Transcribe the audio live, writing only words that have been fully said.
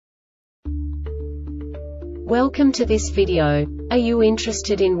Welcome to this video. Are you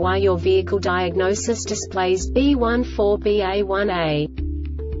interested in why your vehicle diagnosis displays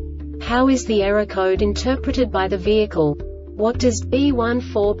B14BA-1A? How is the error code interpreted by the vehicle? What does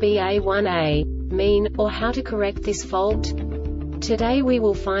B14BA-1A mean, or how to correct this fault? Today we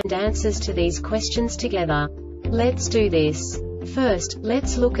will find answers to these questions together. Let's do this. First,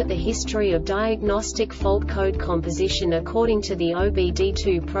 let's look at the history of diagnostic fault code composition according to the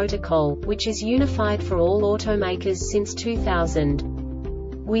OBD2 protocol, which is unified for all automakers since 2000.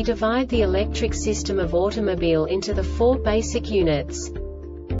 We divide the electric system of automobile into the four basic units: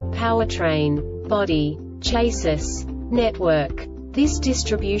 powertrain, body, chassis, network. This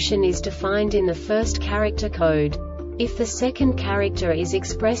distribution is defined in the first character code. If the second character is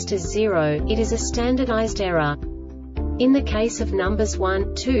expressed as 0, it is a standardized error. In the case of numbers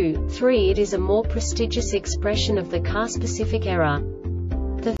 1, 2, 3, it is a more prestigious expression of the car-specific error.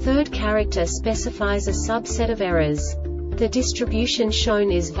 The third character specifies a subset of errors. The distribution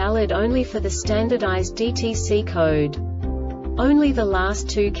shown is valid only for the standardized DTC code. Only the last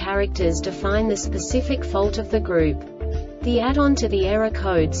two characters define the specific fault of the group. The add-on to the error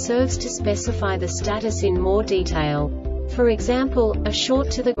code serves to specify the status in more detail. For example, a short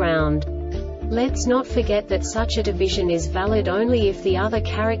to the ground. Let's not forget that such a division is valid only if the other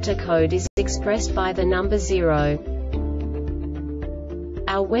character code is expressed by the number 0.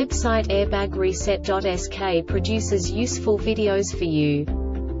 Our website airbagreset.sk produces useful videos for you.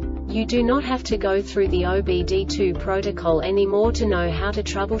 You do not have to go through the OBD2 protocol anymore to know how to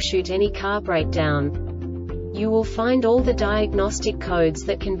troubleshoot any car breakdown. You will find all the diagnostic codes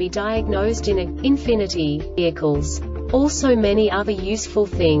that can be diagnosed in Infinity vehicles. Also many other useful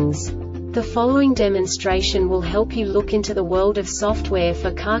things. The following demonstration will help you look into the world of software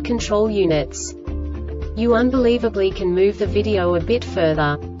for car control units. You unbelievably can move the video a bit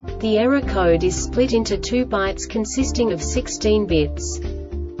further. The error code is split into 2 bytes consisting of 16 bits.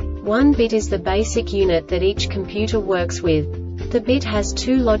 1 bit is the basic unit that each computer works with. The bit has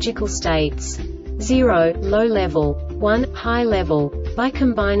 2 logical states: 0, low level, 1, high level. By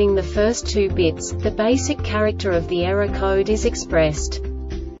combining the first 2 bits, the basic character of the error code is expressed.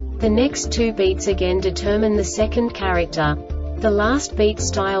 The next 2 beats again determine the second character. The last beat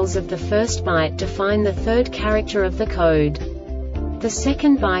styles of the first byte define the third character of the code. The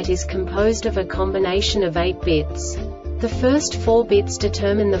second byte is composed of a combination of 8 bits. The first 4 bits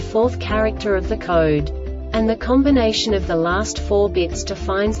determine the fourth character of the code. And the combination of the last 4 bits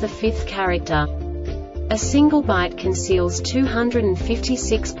defines the fifth character. A single byte conceals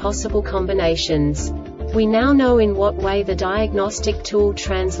 256 possible combinations. We now know in what way the diagnostic tool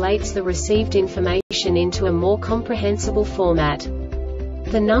translates the received information into a more comprehensible format.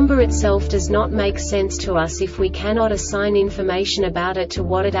 The number itself does not make sense to us if we cannot assign information about it to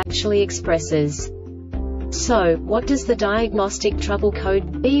what it actually expresses. So, what does the Diagnostic Trouble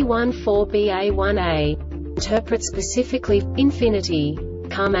Code B14BA-1A interpret specifically for Infinity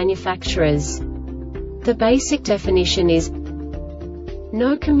car manufacturers? The basic definition is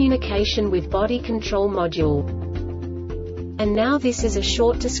no communication with body control module. And now this is a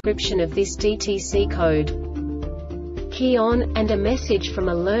short description of this DTC code. Key on, and a message from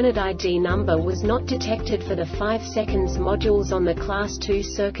a learned ID number was not detected for the 5 seconds modules on the Class 2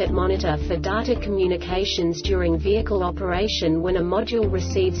 circuit monitor for data communications during vehicle operation. When a module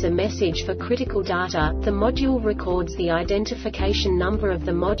receives a message for critical data, the module records the identification number of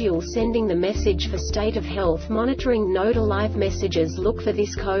the module sending the message. For state of health monitoring node alive messages, look for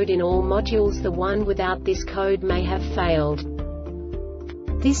this code in all modules. The one without this code may have failed.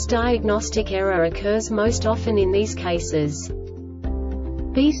 This diagnostic error occurs most often in these cases: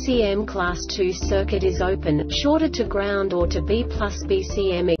 BCM Class 2 circuit is open, shorted to ground or to B+.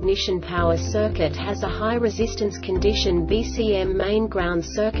 BCM ignition power circuit has a high resistance condition. BCM main ground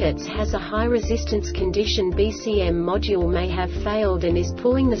circuits has a high resistance condition. BCM module may have failed and is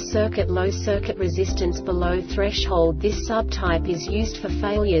pulling the circuit. Low circuit resistance below threshold. This subtype is used for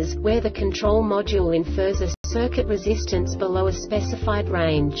failures where the control module infers a circuit resistance below a specified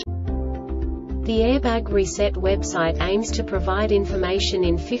range. The Airbag Reset website aims to provide information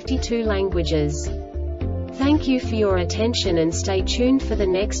in 52 languages. Thank you for your attention and stay tuned for the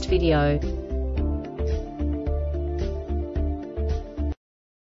next video.